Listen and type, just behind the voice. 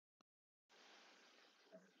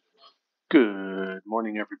Good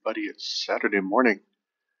morning, everybody. It's Saturday morning.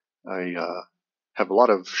 I have a lot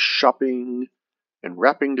of shopping and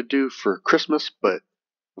wrapping to do for Christmas, but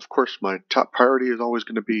of course, my top priority is always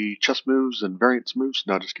going to be chess moves and variance moves.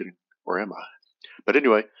 No, just kidding. Or am I? But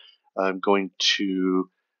anyway, I'm going to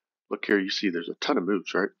look here. You see, there's a ton of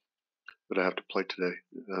moves, right? That I have to play today.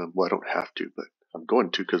 Well, I don't have to, but I'm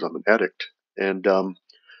going to because I'm an addict. And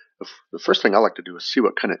the first thing I like to do is see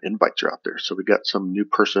what kind of invites are out there. So we got some new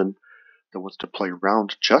person that wants to play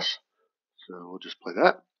round chess. So we'll just play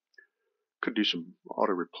that. Could do some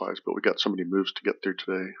auto replies, but we got so many moves to get through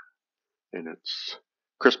today, and it's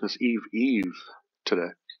Christmas Eve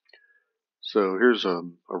today. So here's a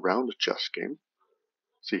round chess game.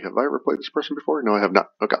 See, have I ever played this person before? No, I have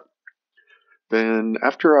not. Okay. Then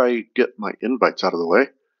after I get my invites out of the way,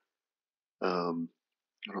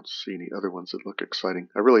 I don't see any other ones that look exciting.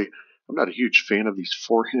 I'm not a huge fan of these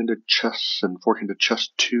four-handed chess and four-handed chess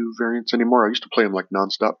 2 variants anymore. I used to play them like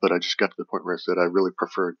nonstop, but I just got to the point where I said I really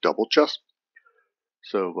prefer double chess.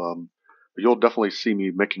 So, but you'll definitely see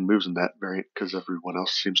me making moves in that variant because everyone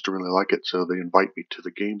else seems to really like it. So they invite me to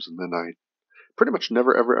the games, and then I pretty much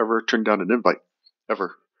never, ever turn down an invite,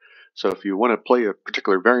 ever. So if you want to play a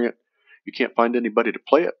particular variant, you can't find anybody to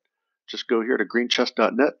play it, just go here to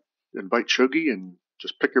greenchess.net, invite Shogi, and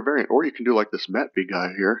just pick your variant. Or you can do like this Matt V guy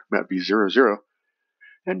here, Matt V00,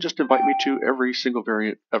 and just invite me to every single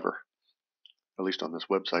variant ever, at least on this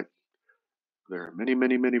website. There are many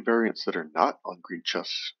variants that are not on green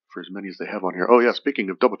chess, for as many as they have on here. Oh yeah, speaking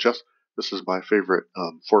of double chess, this is my favorite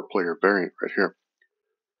 4-player variant right here.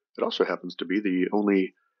 It also happens to be the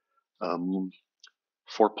only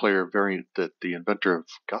 4-player variant that the inventor of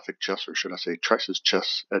Gothic Chess, or should I say Trice's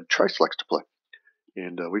chess, Ed Trice, likes to play.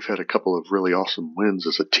 And we've had a couple of really awesome wins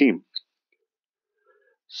as a team.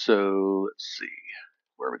 So let's see,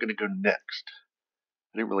 where are we going to go next?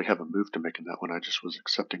 I didn't really have a move to make in that one. I just was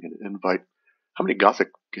accepting an invite. How many Gothic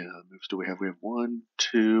moves do we have? We have 1,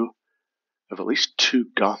 2. I have at least 2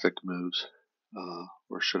 Gothic moves.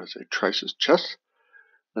 Or should I say Trice's chess?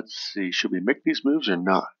 Let's see. Should we make these moves or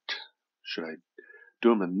not? Should I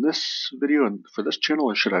do them in this video and for this channel,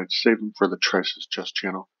 or should I save them for the Trice's chess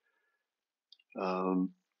channel?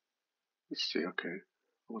 Let's see. Okay.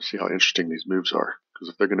 I want to see how interesting these moves are, because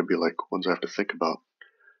if they're going to be like ones I have to think about.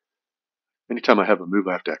 Anytime I have a move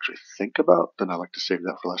I have to actually think about, then I like to save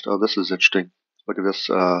that for last. Oh, this is interesting. Look at this.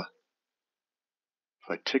 If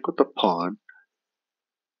I take with the pawn,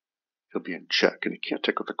 he'll be in check, and he can't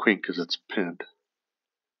take with the queen because it's pinned.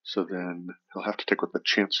 So then he'll have to take with the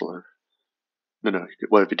chancellor. No.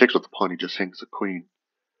 Well, if he takes with the pawn, he just hangs the queen.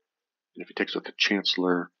 And if he takes with the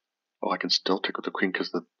chancellor, I can still take with the queen because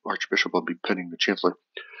the archbishop will be pinning the chancellor.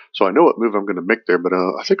 So I know what move I'm going to make there, but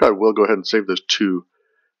I think I will go ahead and save those 2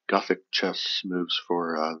 Gothic chess moves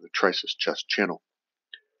for the Trice's chess channel.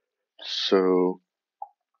 So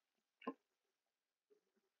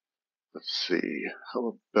let's see.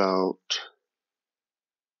 How about,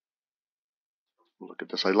 look at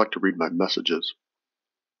this. I like to read my messages.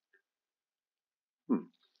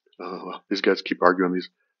 These guys keep arguing.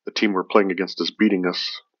 The team we're playing against is beating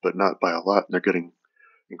us, but not by a lot, and they're getting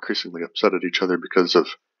increasingly upset at each other because of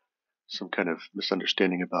some kind of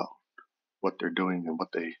misunderstanding about what they're doing and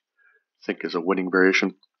what they think is a winning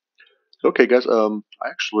variation. Okay, guys, I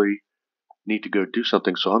actually need to go do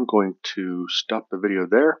something, so I'm going to stop the video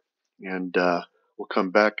there, and we'll come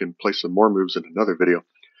back and play some more moves in another video.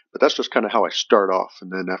 But that's just kind of how I start off,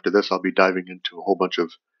 and then after this I'll be diving into a whole bunch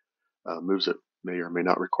of moves that may or may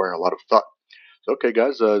not require a lot of thought. So, okay,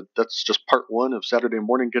 guys, that's just part 1 of Saturday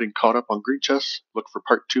morning getting caught up on green chess. Look for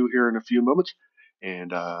part 2 here in a few moments,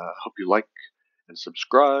 and hope you like and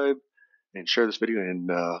subscribe and share this video and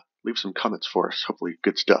leave some comments for us. Hopefully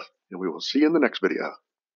good stuff, and we will see you in the next video.